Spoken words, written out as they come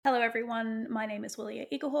Hello everyone, my name is Willia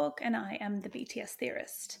Eaglehawk and I am the BTS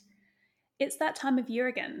theorist. It's that time of year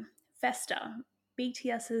again, Festa,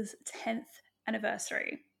 BTS's 10th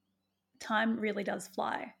anniversary. Time really does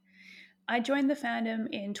fly. I joined the fandom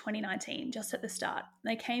in 2019, just at the start.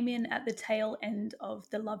 They came in at the tail end of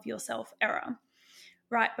the Love Yourself era,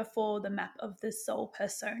 right before the Map of the Soul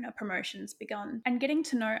persona promotions begun. And getting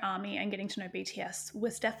to know ARMY and getting to know BTS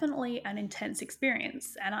was definitely an intense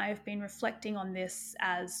experience, and I've been reflecting on this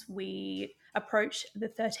as we approach the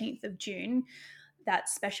 13th of June, that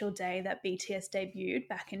special day that BTS debuted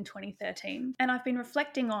back in 2013. And I've been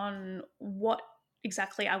reflecting on what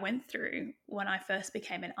exactly I went through when I first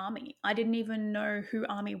became an ARMY. I didn't even know who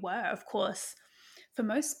ARMY were. Of course, for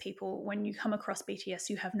most people, when you come across BTS,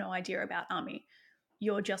 you have no idea about ARMY.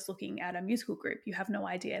 You're just looking at a musical group. You have no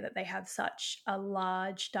idea that they have such a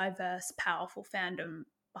large, diverse, powerful fandom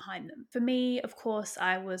behind them. For me, of course,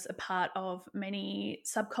 I was a part of many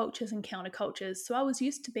subcultures and countercultures, so I was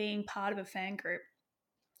used to being part of a fan group.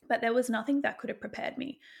 But there was nothing that could have prepared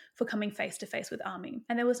me for coming face to face with ARMY.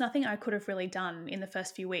 And there was nothing I could have really done in the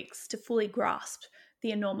first few weeks to fully grasp the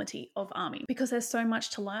enormity of ARMY, because there's so much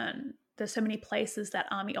to learn. There's so many places that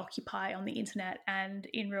ARMY occupy on the internet and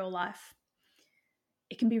in real life.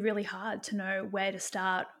 It can be really hard to know where to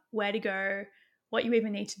start, where to go, what you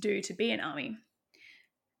even need to do to be an ARMY.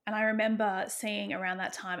 And I remember seeing around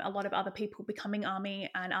that time a lot of other people becoming ARMY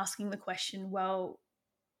and asking the question, well,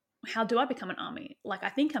 how do I become an ARMY? Like, I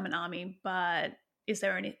think I'm an ARMY, but is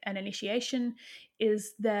there an initiation?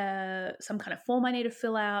 Is there some kind of form I need to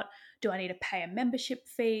fill out? Do I need to pay a membership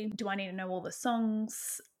fee? Do I need to know all the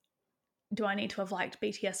songs? Do I need to have liked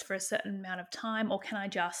BTS for a certain amount of time, or can I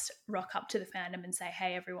just rock up to the fandom and say,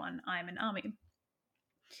 hey, everyone, I'm an ARMY?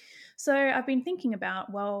 So I've been thinking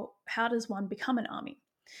about, well, how does one become an ARMY?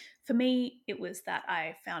 For me, it was that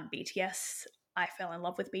I found BTS, I fell in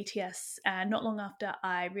love with BTS, and not long after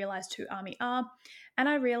I realized who ARMY are, and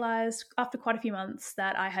I realized after quite a few months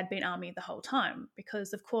that I had been ARMY the whole time,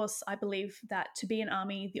 because of course I believe that to be an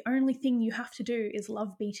ARMY, the only thing you have to do is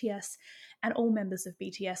love BTS and all members of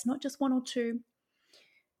BTS, not just one or two,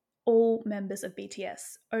 all members of BTS,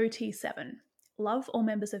 OT7. Love all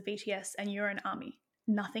members of BTS and you're an ARMY.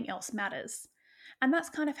 Nothing else matters. And that's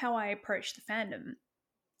kind of how I approached the fandom.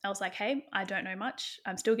 I was like, hey, I don't know much.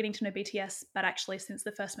 I'm still getting to know BTS, but actually since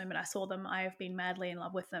the first moment I saw them, I have been madly in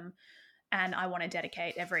love with them. And I want to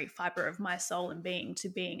dedicate every fiber of my soul and being to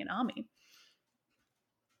being an ARMY.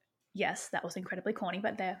 Yes, that was incredibly corny,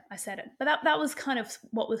 but there, I said it. But that was kind of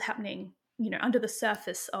what was happening, under the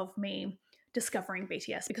surface of me discovering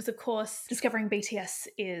BTS, because of course discovering BTS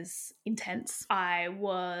is intense. I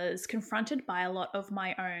was confronted by a lot of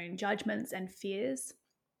my own judgments and fears.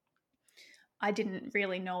 I didn't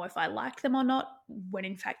really know if I liked them or not, when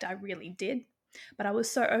in fact I really did. But I was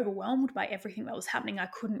so overwhelmed by everything that was happening, I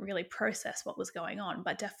couldn't really process what was going on.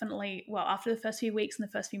 But definitely, well, after the first few weeks and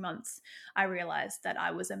the first few months, I realized that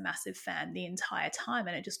I was a massive fan the entire time.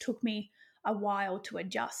 And it just took me a while to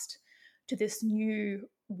adjust to this new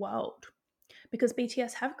world. Because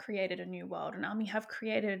BTS have created a new world and ARMY have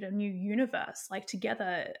created a new universe. Like,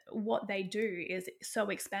 together, what they do is so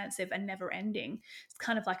expansive and never ending. It's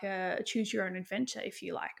kind of like a choose your own adventure, if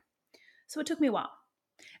you like. So it took me a while.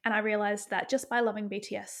 And I realized that just by loving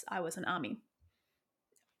BTS, I was an ARMY.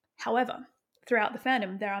 However, throughout the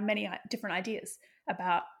fandom, there are many different ideas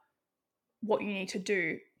about what you need to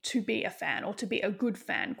do to be a fan, or to be a good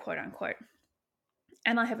fan, quote unquote.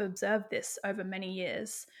 And I have observed this over many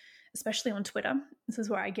years, especially on Twitter. This is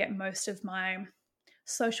where I get most of my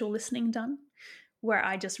social listening done, where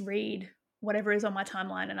I just read whatever is on my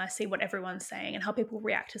timeline and I see what everyone's saying and how people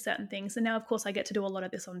react to certain things. And now, of course, I get to do a lot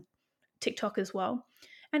of this on TikTok as well,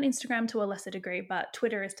 and Instagram to a lesser degree, but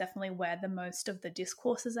Twitter is definitely where the most of the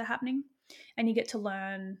discourses are happening. And you get to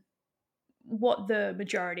learn what the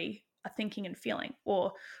majority are thinking and feeling,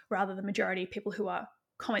 or rather the majority of people who are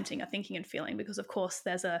commenting are thinking and feeling, because of course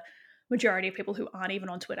there's a majority of people who aren't even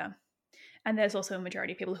on Twitter. And there's also a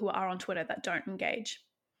majority of people who are on Twitter that don't engage.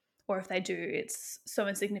 Or if they do, it's so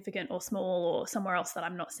insignificant or small or somewhere else that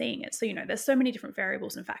I'm not seeing it. So, there's so many different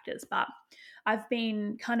variables and factors, but I've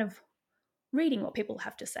been kind of reading what people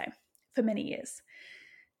have to say for many years.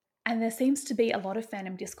 And there seems to be a lot of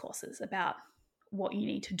fandom discourses about what you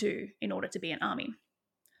need to do in order to be an ARMY.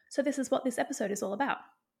 So this is what this episode is all about.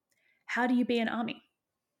 How do you be an ARMY?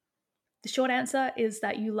 The short answer is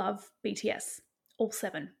that you love BTS, all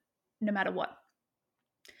 7, no matter what.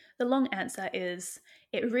 The long answer is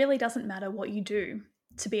it really doesn't matter what you do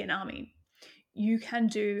to be an ARMY. You can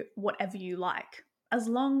do whatever you like, as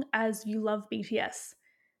long as you love BTS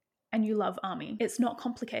and you love ARMY. It's not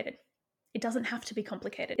complicated. it doesn't have to be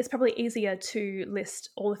complicated. It's probably easier to list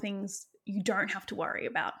all the things you don't have to worry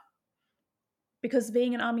about, because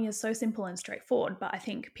being an army is so simple and straightforward, but I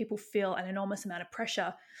think people feel an enormous amount of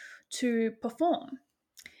pressure to perform.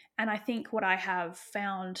 And I think what I have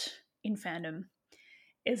found in fandom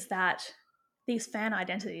is that these fan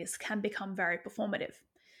identities can become very performative.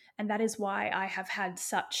 And that is why I have had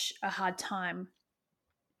such a hard time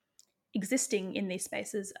existing in these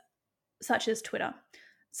spaces, such as Twitter,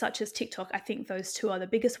 such as TikTok. I think those two are the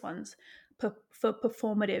biggest ones for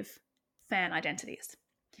performative fan identities.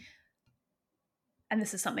 And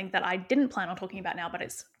this is something that I didn't plan on talking about now, but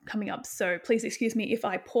it's coming up. So please excuse me if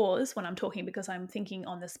I pause when I'm talking, because I'm thinking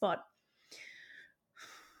on the spot.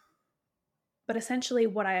 But essentially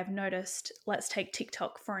what I have noticed, let's take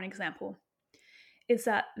TikTok for an example, is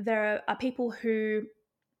that there are people who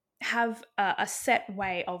have a set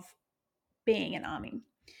way of being an army.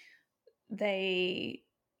 They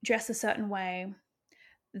dress a certain way.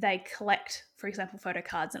 They collect, for example, photo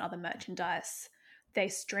cards and other merchandise. They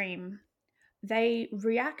stream. They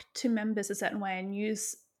react to members a certain way and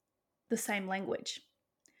use the same language.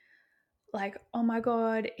 Like, oh my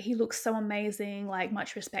God, he looks so amazing. Like,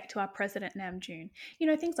 much respect to our president, Namjoon. You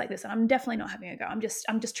know, things like this. And I'm definitely not having a go. I'm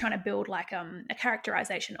just trying to build like a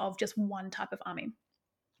characterization of just one type of army.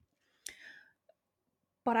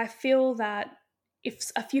 But I feel that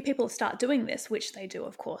if a few people start doing this, which they do,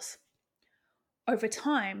 of course, over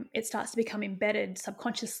time, it starts to become embedded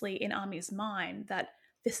subconsciously in army's mind that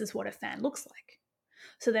this is what a fan looks like.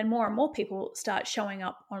 So then more and more people start showing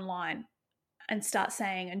up online and start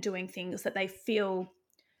saying and doing things that they feel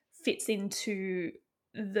fits into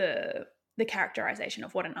the characterization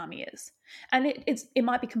of what an army is. And it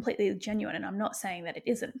might be completely genuine, and I'm not saying that it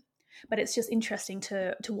isn't, but it's just interesting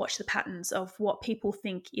to watch the patterns of what people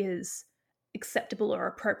think is acceptable or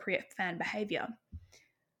appropriate fan behavior.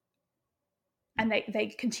 And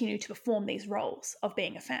they continue to perform these roles of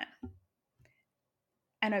being a fan.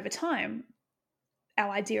 And over time,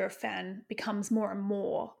 our idea of fan becomes more and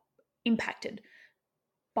more impacted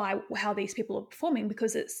by how these people are performing,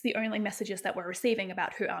 because it's the only messages that we're receiving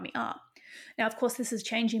about who ARMY are. Now, of course, this is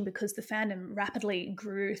changing because the fandom rapidly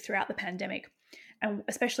grew throughout the pandemic. And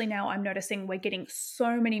especially now, I'm noticing we're getting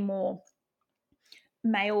so many more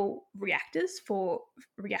male reactors for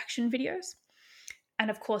reaction videos. And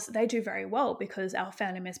of course, they do very well because our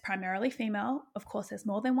fandom is primarily female. Of course, there's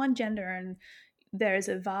more than one gender, and there is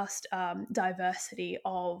a vast diversity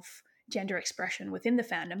of gender expression within the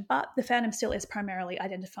fandom, but the fandom still is primarily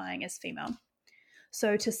identifying as female.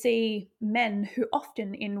 So to see men who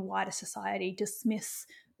often in wider society dismiss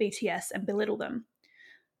BTS and belittle them,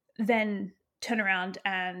 then turn around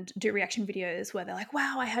and do reaction videos where they're like,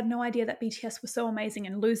 wow, I had no idea that BTS was so amazing,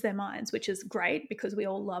 and lose their minds, which is great because we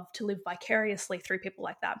all love to live vicariously through people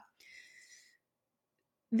like that.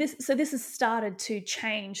 This has started to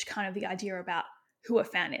change kind of the idea about who a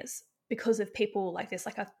fan is because of people like this.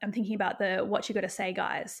 Like I'm thinking about the What You Gotta Say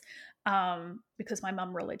guys, because my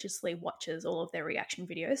mum religiously watches all of their reaction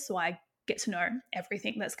videos, so I get to know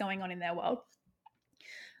everything that's going on in their world.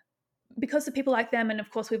 Because of people like them, and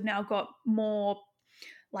of course we've now got more,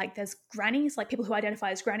 like there's grannies, like people who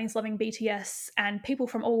identify as grannies loving BTS, and people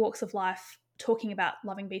from all walks of life talking about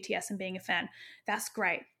loving BTS and being a fan. That's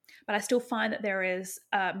great. But I still find that there is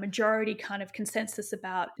a majority kind of consensus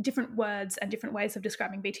about different words and different ways of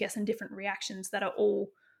describing BTS and different reactions that are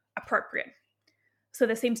all appropriate. So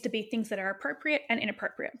there seems to be things that are appropriate and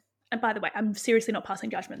inappropriate. And by the way, I'm seriously not passing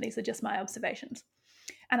judgment. These are just my observations.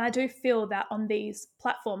 And I do feel that on these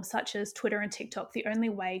platforms such as Twitter and TikTok, the only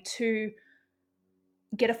way to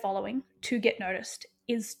get a following, to get noticed,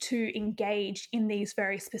 is to engage in these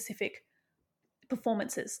very specific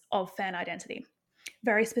performances of fan identity,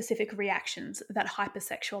 very specific reactions that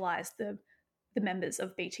hypersexualize the members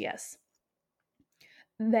of BTS.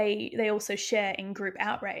 They also share in group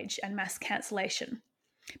outrage and mass cancellation,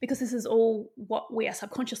 because this is all what we are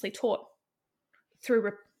subconsciously taught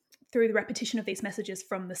through the repetition of these messages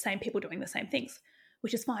from the same people doing the same things,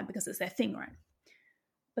 which is fine because it's their thing, right?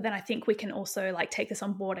 But then I think we can also like take this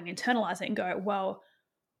on board and internalize it and go, well,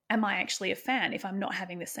 am I actually a fan if I'm not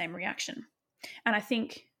having the same reaction? And I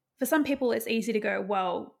think for some people it's easy to go,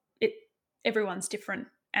 well, everyone's different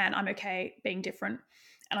and I'm okay being different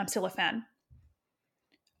and I'm still a fan.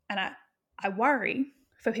 And I worry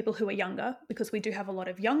for people who are younger, because we do have a lot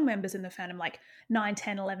of young members in the fandom, like 9,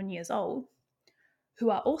 10, 11 years old, who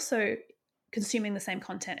are also consuming the same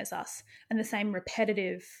content as us and the same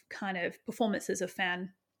repetitive kind of performances of fan.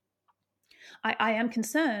 I am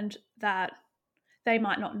concerned that they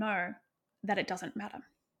might not know that it doesn't matter.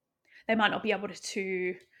 They might not be able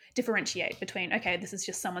to differentiate between, okay, this is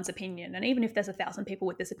just someone's opinion. And even if there's 1,000 people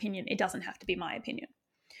with this opinion, it doesn't have to be my opinion.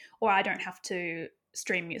 Or I don't have to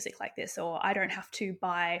stream music like this, or I don't have to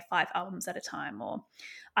buy 5 albums at a time, or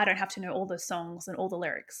I don't have to know all the songs and all the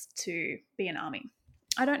lyrics to be an ARMY.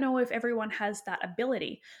 I don't know if everyone has that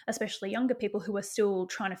ability, especially younger people who are still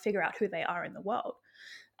trying to figure out who they are in the world.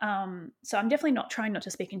 So I'm definitely not trying not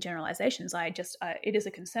to speak in generalizations. It is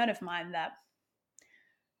a concern of mine that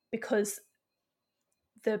because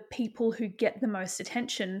the people who get the most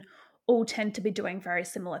attention all tend to be doing very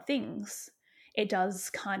similar things, it does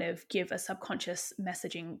kind of give a subconscious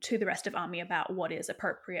messaging to the rest of ARMY about what is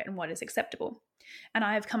appropriate and what is acceptable. And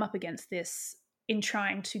I have come up against this in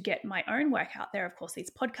trying to get my own work out there, of course,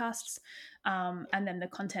 these podcasts, and then the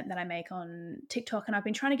content that I make on TikTok. And I've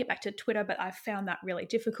been trying to get back to Twitter, but I've found that really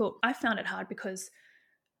difficult. I found it hard because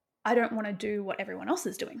I don't want to do what everyone else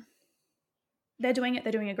is doing. They're doing it.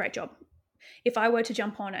 They're doing a great job. If I were to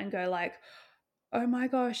jump on and go like, oh my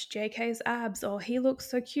gosh, JK's abs, or he looks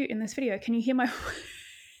so cute in this video, can you hear my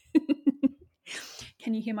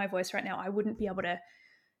can you hear my voice right now? I wouldn't be able to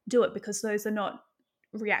do it because those are not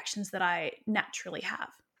reactions that I naturally have.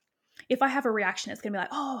 If I have a reaction, it's going to be like,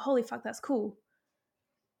 oh, holy fuck, that's cool.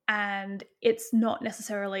 And it's not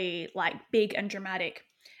necessarily like big and dramatic,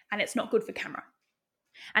 and it's not good for camera,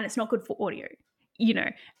 and it's not good for audio. You know,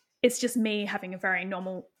 it's just me having a very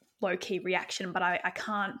normal, low-key reaction, but I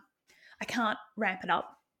can't ramp it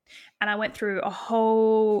up. And I went through a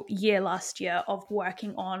whole year last year of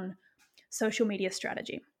working on social media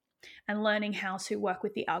strategy and learning how to work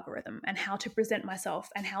with the algorithm and how to present myself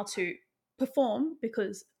and how to perform,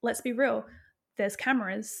 because let's be real, there's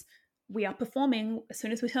cameras. We are performing as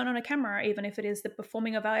soon as we turn on a camera, even if it is the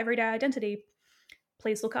performing of our everyday identity.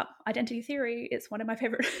 Please look up identity theory. It's one of my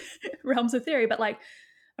favorite realms of theory. But like,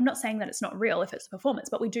 I'm not saying that it's not real if it's a performance,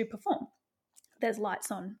 but we do perform. There's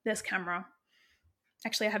lights on, there's camera.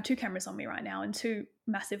 Actually, I have 2 cameras on me right now and 2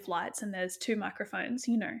 massive lights, and there's 2 microphones.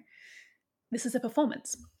 You know, this is a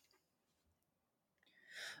performance.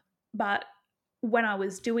 But when I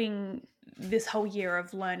was doing this whole year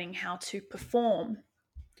of learning how to perform,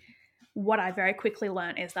 what I very quickly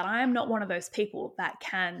learned is that I am not one of those people that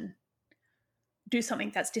can do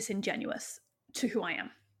something that's disingenuous to who I am.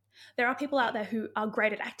 There are people out there who are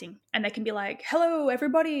great at acting, and they can be like, hello,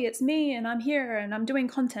 everybody, it's me, and I'm here, and I'm doing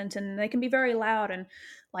content, and they can be very loud and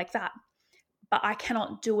like that. But I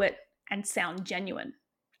cannot do it and sound genuine.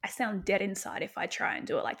 I sound dead inside if I try and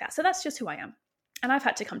do it like that. So that's just who I am. And I've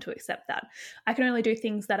had to come to accept that. I can only do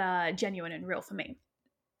things that are genuine and real for me.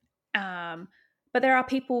 But there are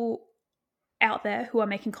people out there who are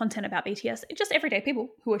making content about BTS, just everyday people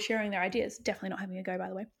who are sharing their ideas, definitely not having a go, by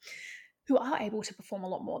the way, who are able to perform a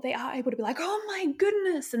lot more. They are able to be like, oh my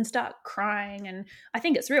goodness, and start crying. And I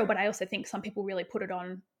think it's real, but I also think some people really put it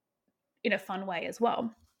on in a fun way as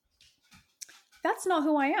well. That's not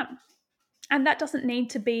who I am. And that doesn't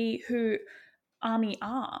need to be who ARMY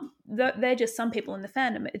are. They're just some people in the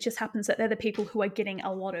fandom. It just happens that they're the people who are getting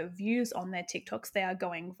a lot of views on their TikToks. They are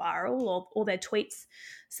going viral, or their tweets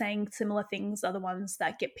saying similar things are the ones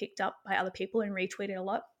that get picked up by other people and retweeted a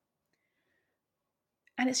lot.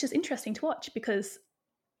 And it's just interesting to watch because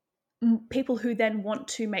people who then want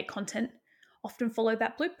to make content often follow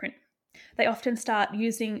that blueprint. They often start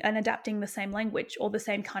using and adapting the same language or the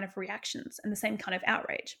same kind of reactions and the same kind of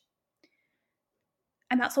outrage.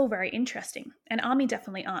 And that's all very interesting. And ARMY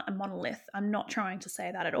definitely aren't a monolith. I'm not trying to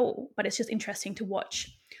say that at all, but it's just interesting to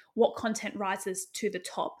watch what content rises to the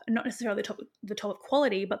top, and not necessarily the top of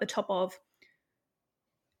quality, but the top of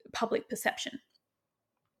public perception.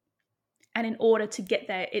 And in order to get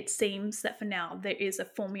there, it seems that for now, there is a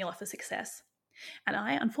formula for success. And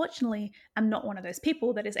I, unfortunately, am not one of those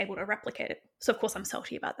people that is able to replicate it. So, of course, I'm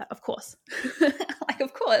salty about that, of course.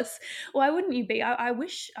 Of course. Why wouldn't you be? I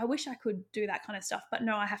wish I could do that kind of stuff. But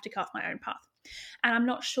no, I have to carve my own path. And I'm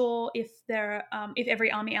not sure if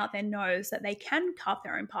every ARMY out there knows that they can carve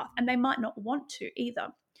their own path. And they might not want to either.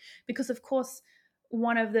 Because, of course,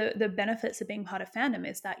 one of the benefits of being part of fandom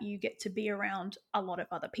is that you get to be around a lot of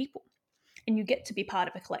other people. And you get to be part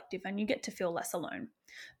of a collective, and you get to feel less alone.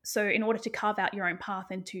 So in order to carve out your own path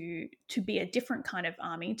and to be a different kind of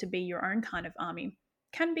ARMY, to be your own kind of ARMY,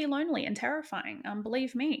 can be lonely and terrifying.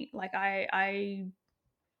 Believe me, like I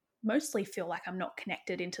mostly feel like I'm not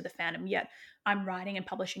connected into the fandom yet. I'm writing and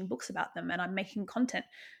publishing books about them, and I'm making content.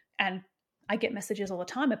 And I get messages all the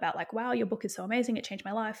time about like, wow, your book is so amazing. It changed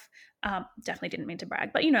my life. Definitely didn't mean to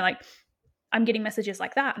brag, but like, I'm getting messages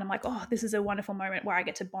like that, and I'm like, oh, this is a wonderful moment where I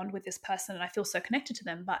get to bond with this person and I feel so connected to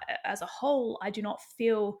them. But as a whole, I do not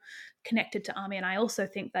feel connected to ARMY. And I also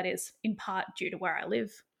think that is in part due to where I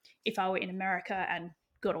live. If I were in America and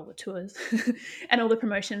got all the tours and all the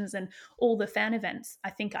promotions and all the fan events, I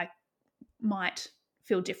think I might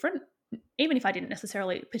feel different, even if I didn't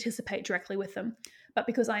necessarily participate directly with them. But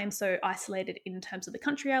because I am so isolated in terms of the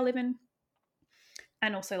country I live in,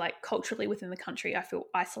 and also like culturally within the country, I feel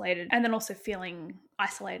isolated. And then also feeling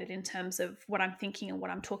isolated in terms of what I'm thinking and what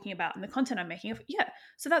I'm talking about and the content I'm making. Yeah,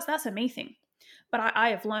 so that's a me thing. But I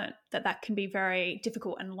have learned that that can be very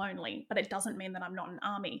difficult and lonely, but it doesn't mean that I'm not an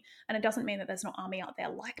army. And it doesn't mean that there's not army out there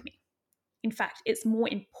like me. In fact, it's more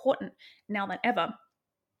important now than ever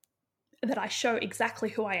that I show exactly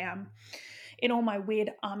who I am in all my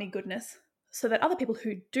weird army goodness, so that other people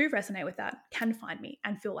who do resonate with that can find me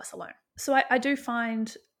and feel less alone. So I do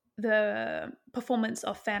find the performance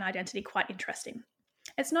of fan identity quite interesting.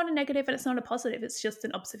 It's not a negative and it's not a positive. It's just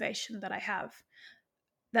an observation that I have,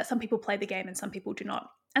 that some people play the game and some people do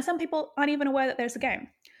not. And some people aren't even aware that there's a game.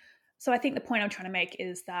 So I think the point I'm trying to make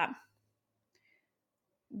is that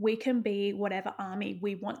we can be whatever army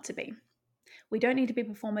we want to be. We don't need to be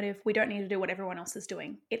performative. We don't need to do what everyone else is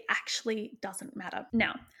doing. It actually doesn't matter.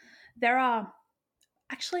 Now, there are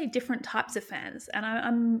actually different types of fans, and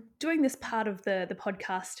I'm doing this part of the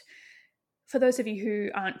podcast for those of you who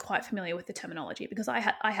aren't quite familiar with the terminology, because I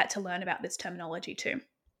had to learn about this terminology too.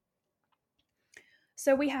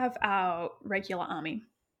 So we have our regular army.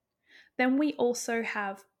 Then we also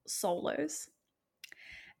have solos,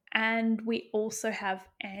 and we also have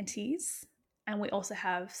antis, and we also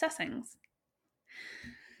have sasaengs.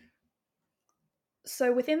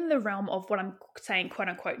 So within the realm of what I'm saying, quote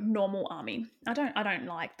unquote, normal army, I don't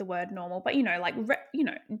like the word normal, but like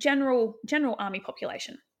general army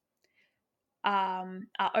population. Are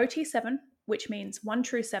OT7, which means one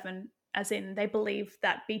true seven, as in they believe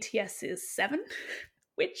that BTS is 7,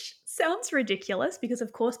 which sounds ridiculous because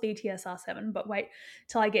of course BTS are 7, but wait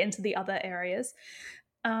till I get into the other areas.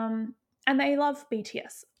 And they love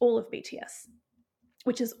BTS, all of BTS,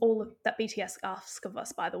 which is all of that BTS asks of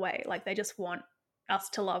us, by the way. Like, they just want us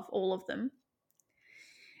to love all of them.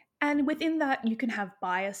 And within that, you can have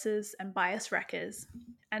biases and bias wreckers.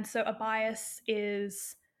 And so a bias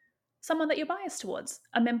is someone that you're biased towards,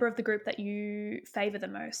 a member of the group that you favor the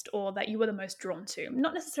most or that you were the most drawn to.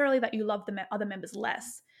 Not necessarily that you love the other members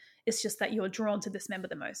less. It's just that you're drawn to this member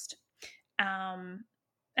the most. And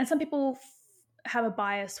some people have a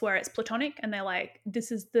bias where it's platonic and they're like,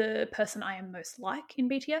 this is the person I am most like in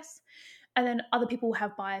BTS. And then other people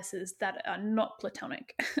have biases that are not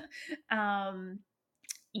platonic.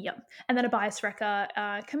 Yeah. And then a bias wrecker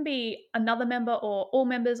can be another member or all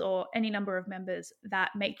members or any number of members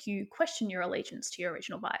that make you question your allegiance to your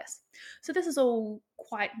original bias. So this is all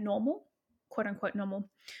quite normal, quote unquote normal,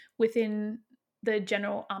 within the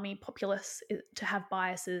general army populace to have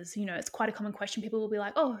biases. It's quite a common question. People will be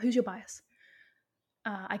like, oh, who's your bias?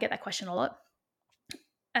 I get that question a lot.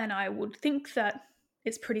 And I would think that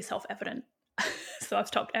it's pretty self-evident. So I've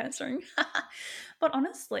stopped answering. But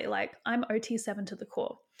honestly, like, I'm OT7 to the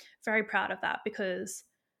core. Very proud of that, because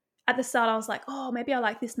at the start I was like, oh, maybe I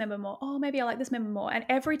like this member more. Oh, maybe I like this member more. And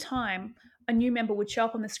every time a new member would show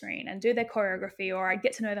up on the screen and do their choreography, or I'd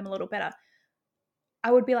get to know them a little better,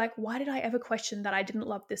 I would be like, why did I ever question that I didn't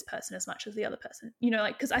love this person as much as the other person?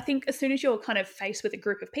 Because I think as soon as you're kind of faced with a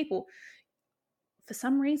group of people, for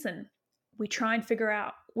some reason, we try and figure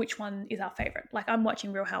out which one is our favorite. Like, I'm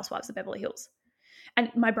watching Real Housewives of Beverly Hills, and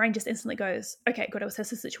my brain just instantly goes, okay, got to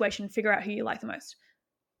assess the situation, figure out who you like the most.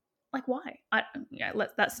 Like, why?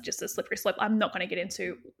 That's just a slippery slope. I'm not going to get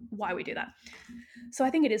into why we do that. So I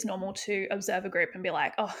think it is normal to observe a group and be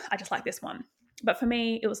like, oh, I just like this one. But for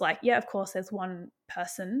me, it was like, yeah, of course, there's one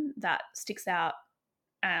person that sticks out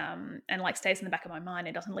and like stays in the back of my mind.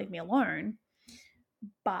 It doesn't leave me alone.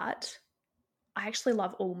 But I actually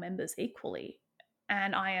love all members equally.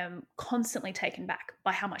 And I am constantly taken back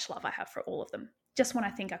by how much love I have for all of them, just when I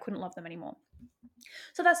think I couldn't love them anymore.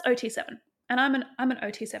 So that's OT7. And I'm an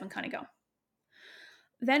OT7 kind of girl.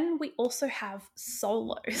 Then we also have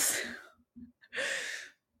solos.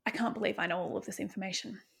 I can't believe I know all of this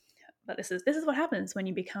information. But this is what happens when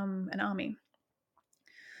you become an army.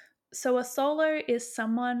 So a solo is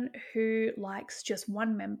someone who likes just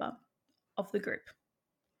one member of the group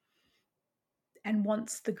and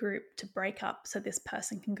wants the group to break up so this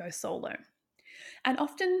person can go solo. And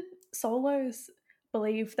often solos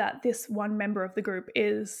believe that this one member of the group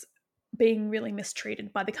is being really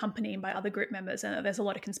mistreated by the company and by other group members, and there's a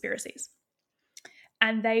lot of conspiracies.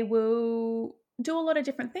 And they will do a lot of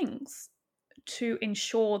different things to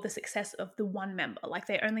ensure the success of the one member. Like,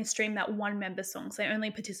 they only stream that one member's songs. They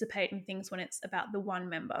only participate in things when it's about the one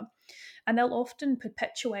member. And they'll often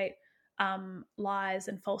perpetuate lies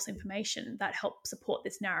and false information that help support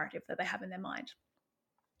this narrative that they have in their mind.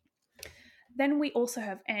 Then we also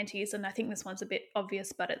have antis, and I think this one's a bit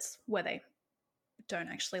obvious, but it's where they don't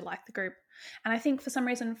actually like the group. And I think for some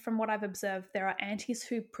reason, from what I've observed, there are antis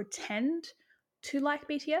who pretend to like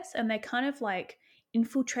BTS and they kind of like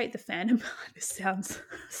infiltrate the fandom. This sounds,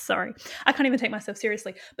 sorry, I can't even take myself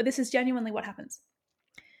seriously, but this is genuinely what happens.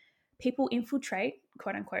 People infiltrate,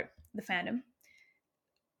 quote unquote, the fandom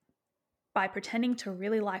by pretending to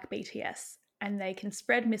really like BTS, and they can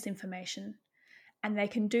spread misinformation and they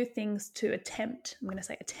can do things to attempt, I'm going to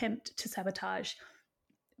say attempt to sabotage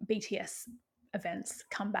BTS events,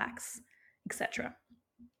 comebacks, etc.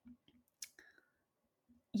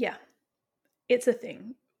 Yeah, it's a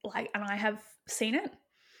thing. Like, and I have seen it.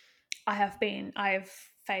 I've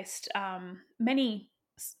faced many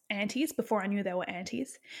antis before I knew they were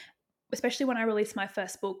antis. Especially when I released my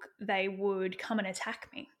first book, they would come and attack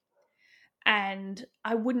me. And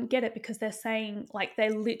I wouldn't get it because they're saying, like, they're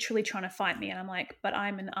literally trying to fight me. And I'm like, but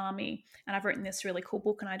I'm an ARMY and I've written this really cool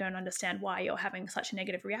book and I don't understand why you're having such a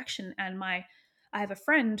negative reaction. And I have a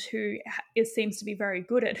friend who seems to be very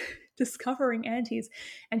good at discovering antis,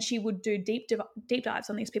 and she would do deep dives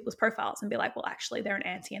on these people's profiles and be like, well, actually, they're an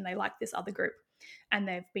anti and they like this other group. And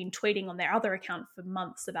they've been tweeting on their other account for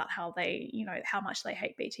months about how they, how much they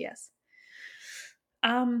hate BTS.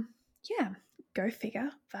 Yeah, go figure.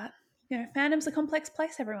 But fandom's a complex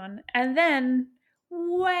place, everyone. And then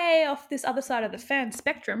way off this other side of the fan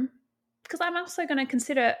spectrum, because I'm also going to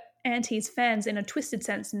consider antis fans in a twisted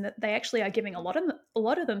sense in that they actually are giving a lot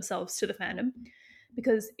of themselves to the fandom,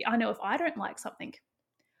 because I know if I don't like something,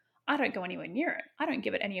 I don't go anywhere near it. I don't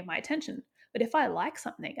give it any of my attention. But if I like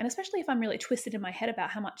something, and especially if I'm really twisted in my head about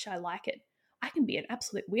how much I like it, I can be an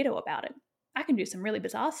absolute weirdo about it. I can do some really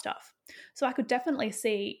bizarre stuff. So I could definitely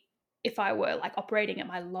see, if I were like operating at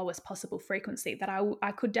my lowest possible frequency, that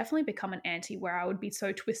I could definitely become an anti, where I would be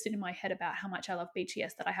so twisted in my head about how much I love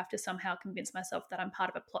BTS that I have to somehow convince myself that I'm part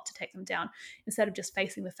of a plot to take them down, instead of just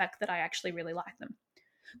facing the fact that I actually really like them.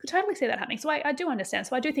 Could totally see that happening. So I do understand.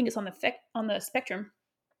 So I do think it's on the spectrum.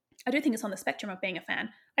 I do think it's on the spectrum of being a fan.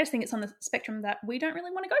 I just think it's on the spectrum that we don't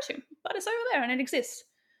really want to go to, but it's over there and it exists.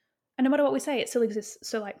 And no matter what we say, it still exists.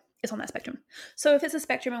 So like, it's on that spectrum. So if it's a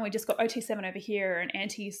spectrum and we just got OT7 over here and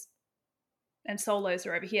antis and solos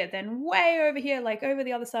are over here, then way over here, like over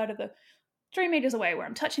the other side of the 3 meters away where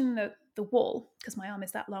I'm touching the wall, because my arm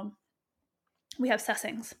is that long, we have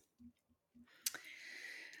sasaengs.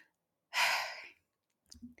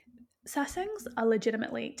 Sasaengs are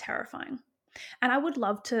legitimately terrifying. And I would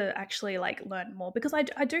love to actually like learn more, because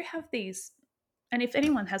I do have these, and if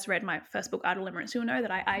anyone has read my first book, Idle Limerence, you'll know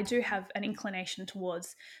that I do have an inclination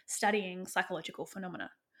towards studying psychological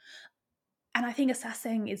phenomena. And I think a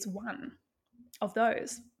sasaeng is one of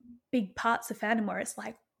those big parts of fandom where it's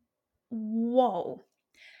like, whoa,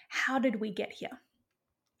 how did we get here?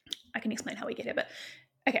 I can explain how we get here, but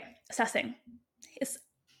okay, a sasaeng is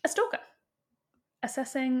a stalker. A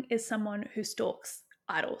sasaeng is someone who stalks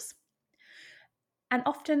idols. And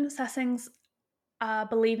often sasaengs are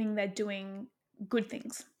believing they're doing good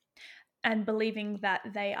things and believing that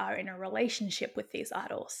they are in a relationship with these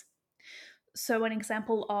idols. So an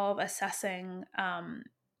example of a sasaeng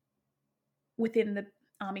within the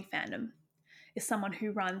ARMY fandom is someone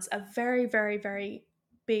who runs a very, very, very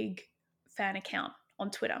big fan account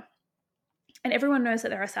on Twitter. And everyone knows that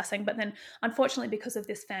they're a sasaeng, but then unfortunately, because of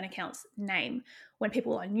this fan account's name, when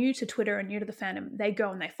people are new to Twitter and new to the fandom, they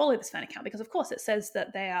go and they follow this fan account because, of course, it says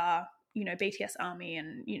that they are, BTS ARMY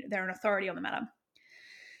and they're an authority on the matter.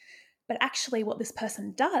 But actually what this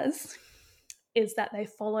person does is that they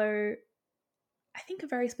follow, I think, a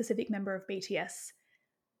very specific member of BTS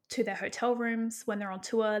to their hotel rooms when they're on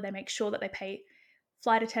tour. They make sure that they pay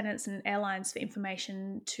flight attendants and airlines for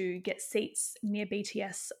information to get seats near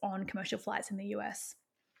BTS on commercial flights in the US.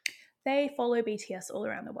 They follow BTS all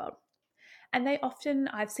around the world. And they often,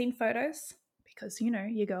 I've seen photos, because,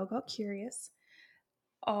 your girl got curious,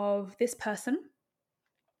 of this person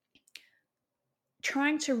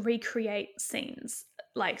trying to recreate scenes.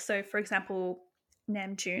 Like, so for example,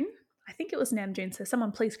 Namjoon, I think it was Namjoon, so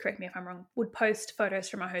someone please correct me if I'm wrong, would post photos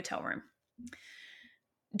from a hotel room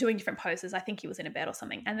doing different poses. I think he was in a bed or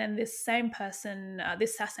something. And then this same person,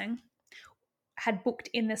 this sasaeng, had booked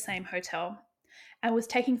in the same hotel and was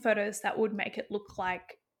taking photos that would make it look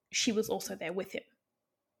like she was also there with him.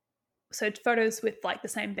 So photos with like the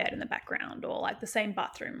same bed in the background or like the same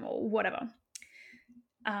bathroom or whatever,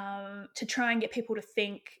 to try and get people to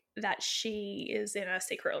think that she is in a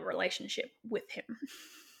secret relationship with him.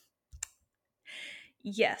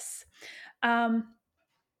 Yes.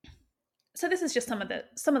 so this is just some of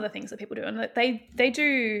the things that people do, and they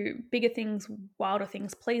do bigger things, wilder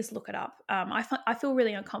things. Please look it up. I feel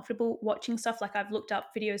really uncomfortable watching stuff. Like, I've looked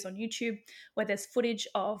up videos on YouTube where there's footage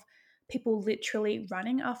of people literally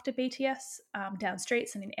running after BTS down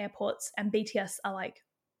streets and in airports, and BTS are like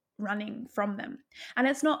running from them. And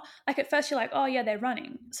it's not like, at first you're like, oh yeah, they're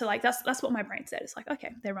running. So like that's what my brain said. It's like, okay,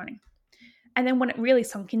 they're running. And then when it really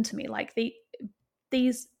sunk into me, like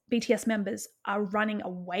these BTS members are running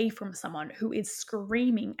away from someone who is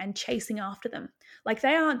screaming and chasing after them. Like,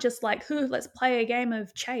 they aren't just like, let's play a game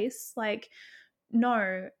of chase. Like,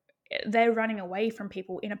 no, they're running away from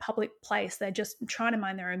people in a public place. They're just trying to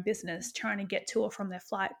mind their own business, trying to get to or from their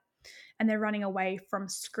flight. And they're running away from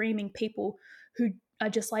screaming people who are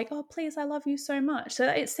just like, oh, please, I love you so much. So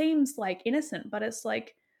it seems like innocent, but it's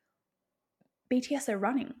like, BTS are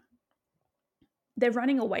running. They're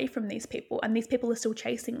running away from these people, and these people are still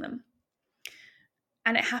chasing them.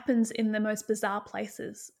 And it happens in the most bizarre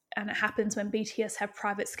places. And it happens when BTS have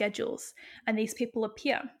private schedules and these people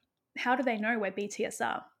appear. How do they know where BTS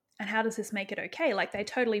are? And how does this make it okay? Like, they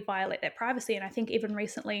totally violate their privacy. And I think even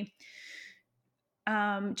recently,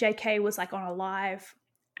 JK was like on a live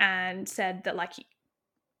and said that, like,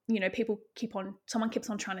 you know, someone keeps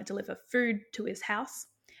on trying to deliver food to his house,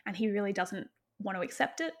 and he really doesn't want to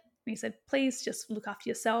accept it. And he said, please just look after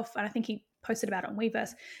yourself. And I think he posted about it on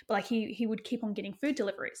Weverse, but like he would keep on getting food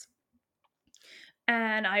deliveries.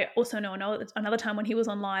 And I also know another time when he was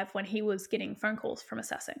on live when he was getting phone calls from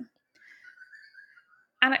Assassin.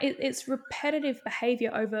 And it's repetitive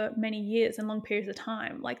behavior over many years and long periods of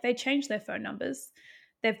time. Like, they change their phone numbers,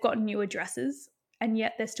 they've gotten new addresses, and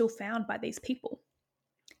yet they're still found by these people.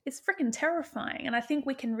 It's freaking terrifying. And I think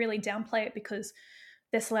we can really downplay it because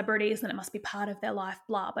they're celebrities and it must be part of their life,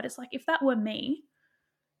 blah. But it's like, if that were me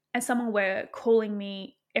and someone were calling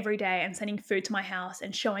me every day and sending food to my house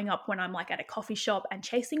and showing up when I'm like at a coffee shop and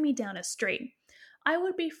chasing me down a street, I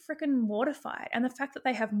would be freaking mortified. And the fact that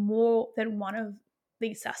they have more than one of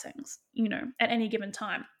these Sasaengs, you know, at any given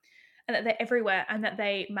time, and that they're everywhere and that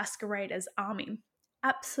they masquerade as ARMY,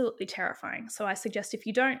 absolutely terrifying. So I suggest, if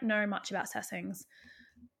you don't know much about Sasaengs,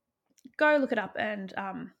 go look it up and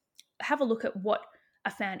have a look at what a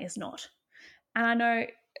fan is not. And I know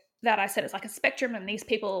that I said it's like a spectrum and these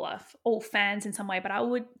people are all fans in some way, but I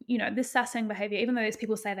would, you know, this Sasaeng behavior, even though these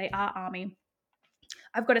people say they are ARMY,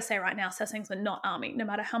 I've got to say right now, Sasaengs are not ARMY, no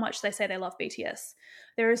matter how much they say they love BTS.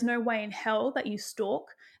 There is no way in hell that you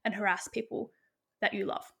stalk and harass people that you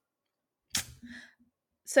love.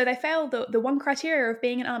 So they fail the one criteria of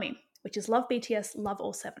being an ARMY, which is love BTS, love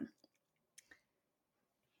all seven.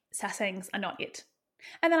 Sasaengs are not it.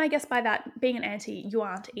 And then I guess by that, being an anti, you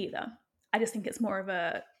aren't either. I just think it's more of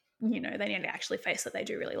a, you know, they need to actually face that they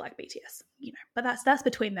do really like BTS, you know. But that's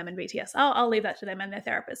between them and BTS. I'll leave that to them and their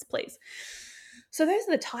therapists, please. So those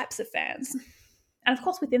are the types of fans. And of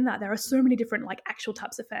course, within that, there are so many different like actual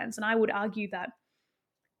types of fans. And I would argue that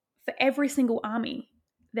for every single ARMY,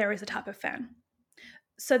 there is a type of fan.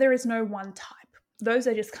 So there is no one type. Those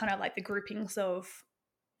are just kind of like the groupings of,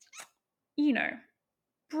 you know,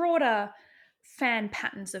 broader fan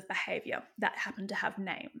patterns of behavior that happen to have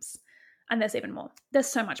names. And there's even more. There's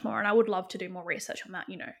so much more. And I would love to do more research on that.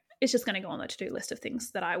 You know, it's just going to go on the to-do list of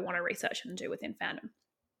things that I want to research and do within fandom.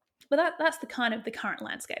 But that's the kind of the current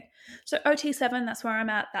landscape. So OT7, that's where I'm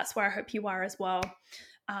at. That's where I hope you are as well.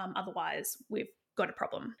 Otherwise, we've got a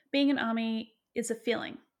problem. Being an ARMY is a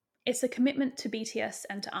feeling. It's a commitment to BTS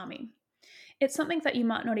and to ARMY. It's something that you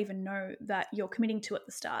might not even know that you're committing to at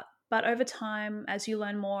the start. But over time, as you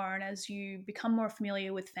learn more and as you become more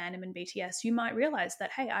familiar with fandom and BTS, you might realize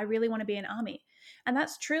that, hey, I really want to be an ARMY. And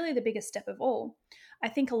that's truly the biggest step of all. I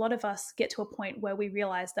think a lot of us get to a point where we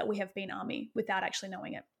realize that we have been ARMY without actually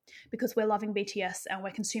knowing it, because we're loving BTS and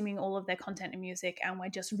we're consuming all of their content and music and we're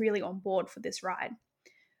just really on board for this ride.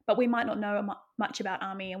 But we might not know much about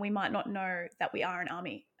ARMY, and we might not know that we are an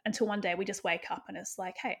ARMY until one day we just wake up and it's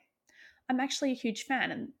like, hey, I'm actually a huge fan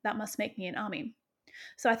and that must make me an ARMY.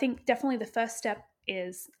 So I think definitely the first step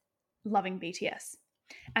is loving BTS.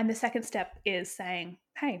 And the second step is saying,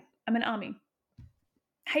 hey, I'm an ARMY.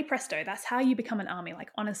 Hey, presto, that's how you become an ARMY. Like,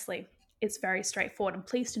 honestly, it's very straightforward, and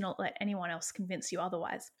please do not let anyone else convince you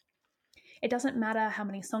otherwise. It doesn't matter how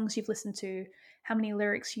many songs you've listened to, how many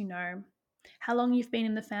lyrics you know, how long you've been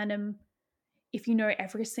in the fandom. If you know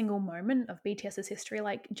every single moment of BTS's history,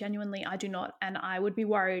 like, genuinely, I do not. And I would be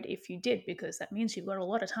worried if you did, because that means you've got a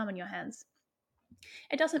lot of time on your hands.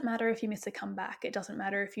 It doesn't matter if you miss a comeback. It doesn't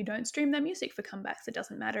matter if you don't stream their music for comebacks. It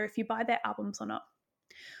doesn't matter if you buy their albums or not.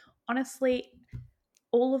 Honestly,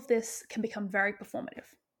 all of this can become very performative.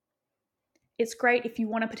 It's great if you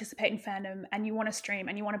want to participate in fandom and you want to stream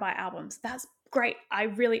and you want to buy albums. That's great. I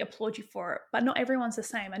really applaud you for it. But not everyone's the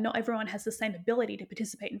same, and not everyone has the same ability to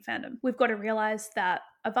participate in fandom. We've got to realize that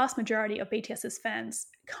a vast majority of BTS's fans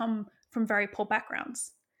come from very poor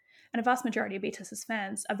backgrounds. And a vast majority of BTS's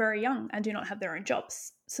fans are very young and do not have their own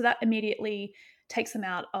jobs. So that immediately takes them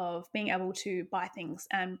out of being able to buy things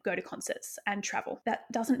and go to concerts and travel. That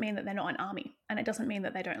doesn't mean that they're not an ARMY, and it doesn't mean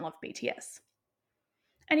that they don't love BTS.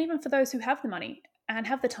 And even for those who have the money and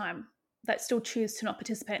have the time that still choose to not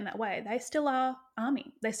participate in that way, they still are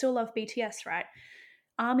ARMY. They still love BTS, right?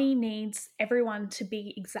 ARMY needs everyone to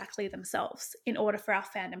be exactly themselves in order for our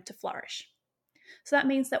fandom to flourish. So that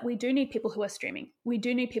means that we do need people who are streaming. We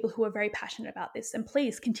do need people who are very passionate about this. And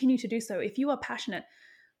please continue to do so. If you are passionate,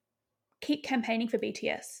 keep campaigning for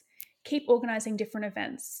BTS. Keep organizing different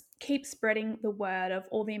events. Keep spreading the word of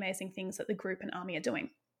all the amazing things that the group and ARMY are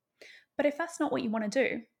doing. But if that's not what you want to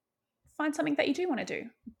do, find something that you do want to do.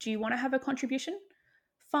 Do you want to have a contribution?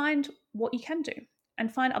 Find what you can do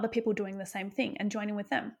and find other people doing the same thing and join in with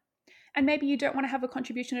them. And maybe you don't want to have a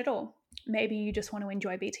contribution at all. Maybe you just want to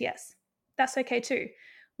enjoy BTS. That's okay too.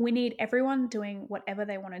 We need everyone doing whatever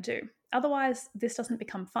they want to do. Otherwise, this doesn't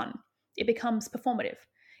become fun. It becomes performative.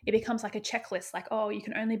 It becomes like a checklist, like, oh, you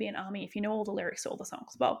can only be an ARMY if you know all the lyrics to all the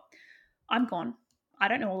songs. Well, I'm gone. I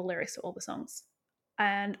don't know all the lyrics to all the songs.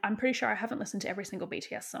 And I'm pretty sure I haven't listened to every single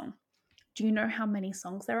BTS song. Do you know how many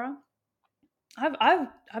songs there are?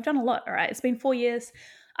 I've done a lot, all right? It's been 4 years.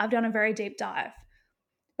 I've done a very deep dive.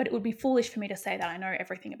 But it would be foolish for me to say that I know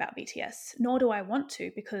everything about BTS, nor do I want to,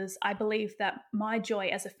 because I believe that my joy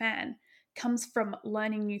as a fan comes from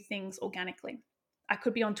learning new things organically. I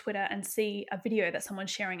could be on Twitter and see a video that someone's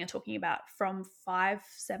sharing and talking about from 5-7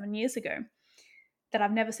 years ago that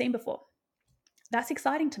I've never seen before. That's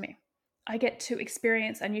exciting to me. I get to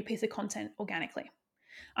experience a new piece of content organically.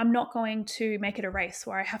 I'm not going to make it a race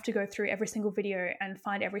where I have to go through every single video and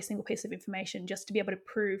find every single piece of information just to be able to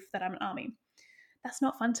prove that I'm an ARMY. That's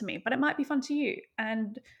not fun to me, but it might be fun to you,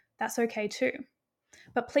 and that's okay too.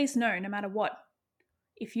 But please know, no matter what,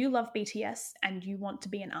 if you love BTS and you want to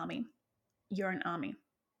be an ARMY, you're an ARMY.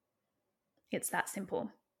 It's that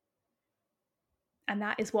simple. And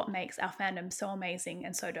that is what makes our fandom so amazing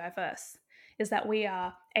and so diverse, is that we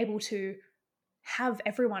are able to have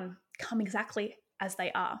everyone come exactly as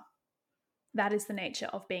they are. That is the nature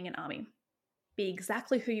of being an ARMY. Be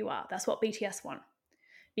exactly who you are. That's what BTS want.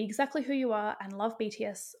 Be exactly who you are and love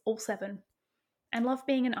BTS, all 7, and love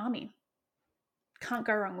being an ARMY. Can't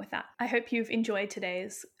go wrong with that. I hope you've enjoyed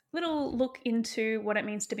today's little look into what it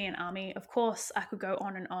means to be an ARMY. Of course, I could go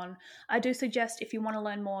on and on. I do suggest, if you want to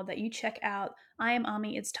learn more, that you check out I Am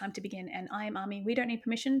ARMY, It's Time to Begin, and I Am ARMY, We Don't Need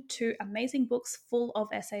Permission, 2 amazing books full of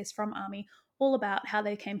essays from ARMY, all about how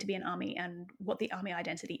they came to be an ARMY and what the ARMY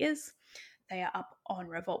identity is. They are up on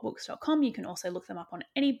revoltbooks.com. You can also look them up on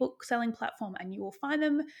any book selling platform and you will find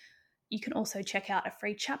them. You can also check out a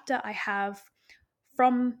free chapter I have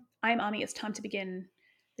from I Am ARMY, It's Time to Begin.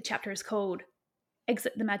 The chapter is called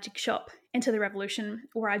Exit the Magic Shop, Enter the Revolution,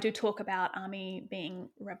 where I do talk about ARMY being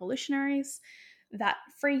revolutionaries. That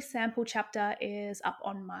free sample chapter is up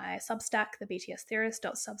on my Substack,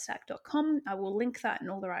 thebtstheorist.substack.com. I will link that in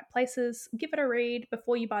all the right places. Give it a read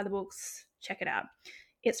before you buy the books. Check it out.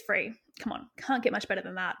 It's free. Come on, can't get much better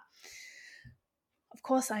than that. Of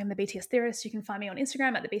course, I am the BTS Theorist. You can find me on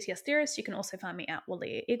Instagram at the BTS Theorist. You can also find me at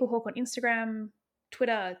Walia Eaglehawk on Instagram,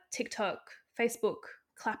 Twitter, TikTok, Facebook,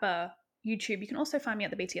 Clapper, YouTube. You can also find me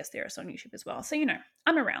at the BTS Theorist on YouTube as well. So, you know,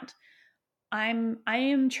 I'm around. I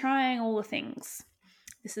am trying all the things.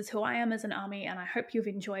 This is who I am as an ARMY, and I hope you've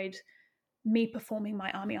enjoyed me performing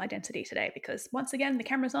my ARMY identity today, because once again, the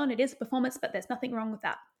camera's on, it is a performance, but there's nothing wrong with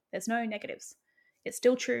that. There's no negatives. It's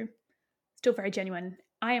still true, still very genuine.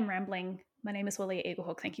 I am rambling. My name is Walia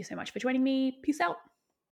Eaglehawk. Thank you so much for joining me. Peace out.